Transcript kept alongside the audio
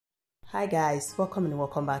Hi guys, welcome and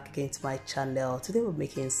welcome back again to my channel. Today we're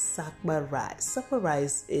making Sapa Rice. Sapa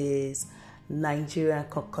Rice is Nigerian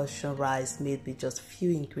concoction rice made with just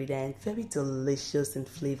few ingredients. Very delicious and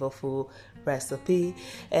flavorful recipe,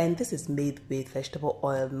 and this is made with vegetable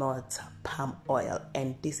oil, not palm oil,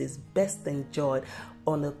 and this is best enjoyed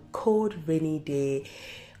on a cold rainy day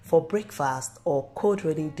for breakfast or cold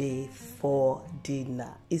rainy day for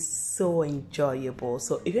dinner. It's so enjoyable.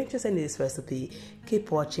 So if you're interested in this recipe, keep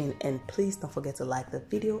watching, and please don't forget to like the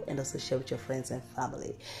video and also share with your friends and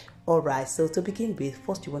family. Alright, so to begin with,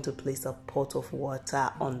 first you want to place a pot of water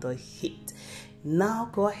on the heat. Now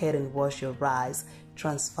go ahead and wash your rice,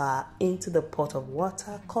 transfer into the pot of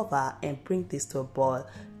water, cover and bring this to a boil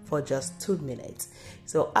for just 2 minutes.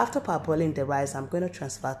 So after parboiling the rice, I'm going to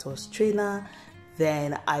transfer to a strainer.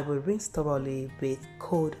 Then I will rinse thoroughly with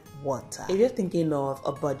cold water. If you're thinking of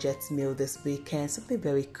a budget meal this weekend, something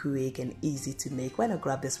very quick and easy to make, why not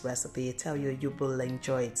grab this recipe? I tell you, you will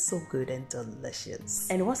enjoy it. So good and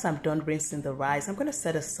delicious. And once I'm done rinsing the rice, I'm going to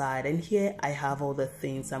set aside, and here I have all the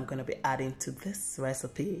things I'm going to be adding to this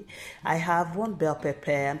recipe. I have 1 bell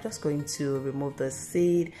pepper. I'm just going to remove the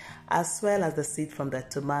seed as well as the seed from the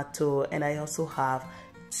tomato, and I also have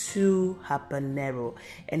 2 habanero,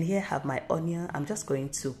 and here I have my onion. I'm just going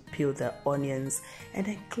to peel the onions and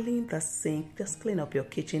then clean the sink. Just clean up your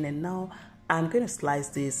kitchen, and now I'm going to slice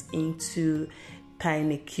this into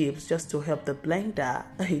tiny cubes just to help the blender,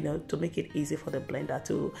 to make it easy for the blender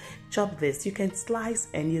to chop this. You can slice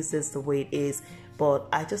and use this the way it is, but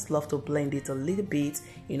I just love to blend it a little bit,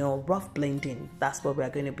 rough blending. That's what we're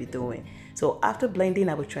going to be doing. So after blending,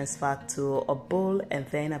 I will transfer to a bowl, and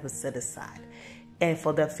then I will set aside. And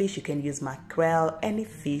for the fish, you can use mackerel, any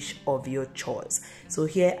fish of your choice. So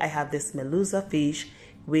here I have this Melusa fish,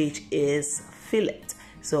 which is fillet.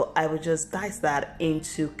 So I will just dice that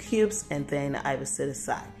into cubes, and then I will set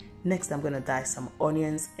aside. Next, I'm going to dice some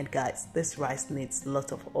onions. And guys, this rice needs a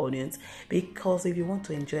lot of onions, because if you want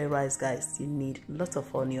to enjoy rice, guys, you need lots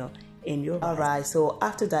of onion in your rice. Alright, so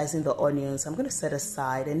after dicing the onions, I'm going to set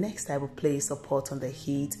aside, and next I will place a pot on the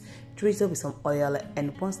heat, drizzle with some oil,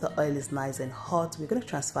 and once the oil is nice and hot, we're going to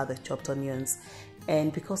transfer the chopped onions.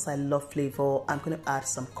 And because I love flavor, I'm going to add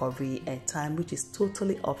some curry and thyme, which is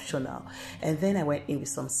totally optional. And then I went in with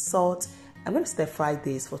some salt. I'm going to stir fry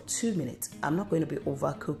this for 2 minutes. I'm not going to be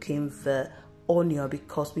overcooking the onion,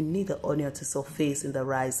 because we need the onion to surface in the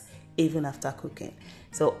rice even after cooking.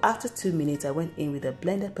 So after 2 minutes, I went in with a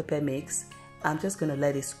blended pepper mix. I'm just going to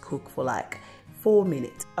let this cook for like 4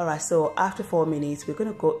 minutes. Alright, so after 4 minutes, we're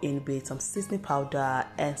going to go in with some seasoning powder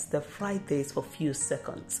and stir fry this for a few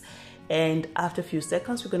seconds. And after a few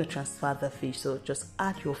seconds, we're going to transfer the fish. So just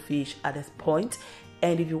add your fish at this point.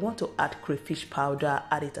 And if you want to add crayfish powder,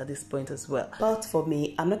 add it at this point as well. But for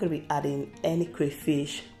me, I'm not going to be adding any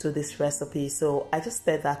crayfish to this recipe. So I just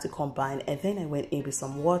stirred that to combine, and then I went in with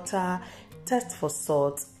some water, test for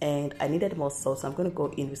salt, and I needed more salt. So I'm going to go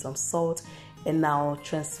in with some salt, and now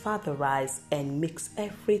transfer the rice and mix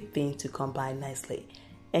everything to combine nicely.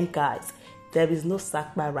 And guys, there is no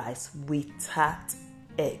Sapa rice without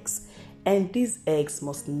eggs. And these eggs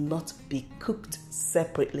must not be cooked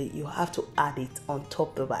separately. You have to add it on top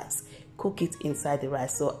of the rice. Cook it inside the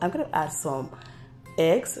rice. So I'm going to add some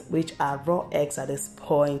eggs, which are raw eggs at this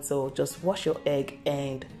point. So just wash your egg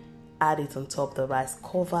and add it on top of the rice.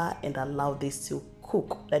 Cover and allow this to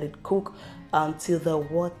cook. Let it cook until the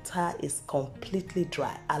water is completely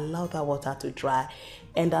dry. Allow that water to dry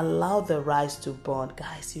and allow the rice to burn.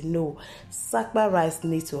 Guys, Sapa rice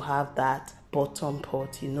needs to have that bottom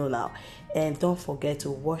pot, now. And don't forget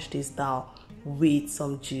to wash this down with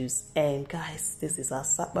some juice. And guys, this is our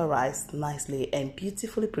Sapa rice, nicely and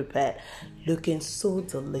beautifully prepared, looking so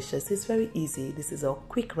delicious. It's very easy. This is a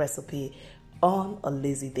quick recipe on a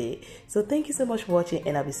lazy day. So thank you so much for watching,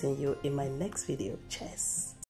 and I'll be seeing you in my next video. Cheers.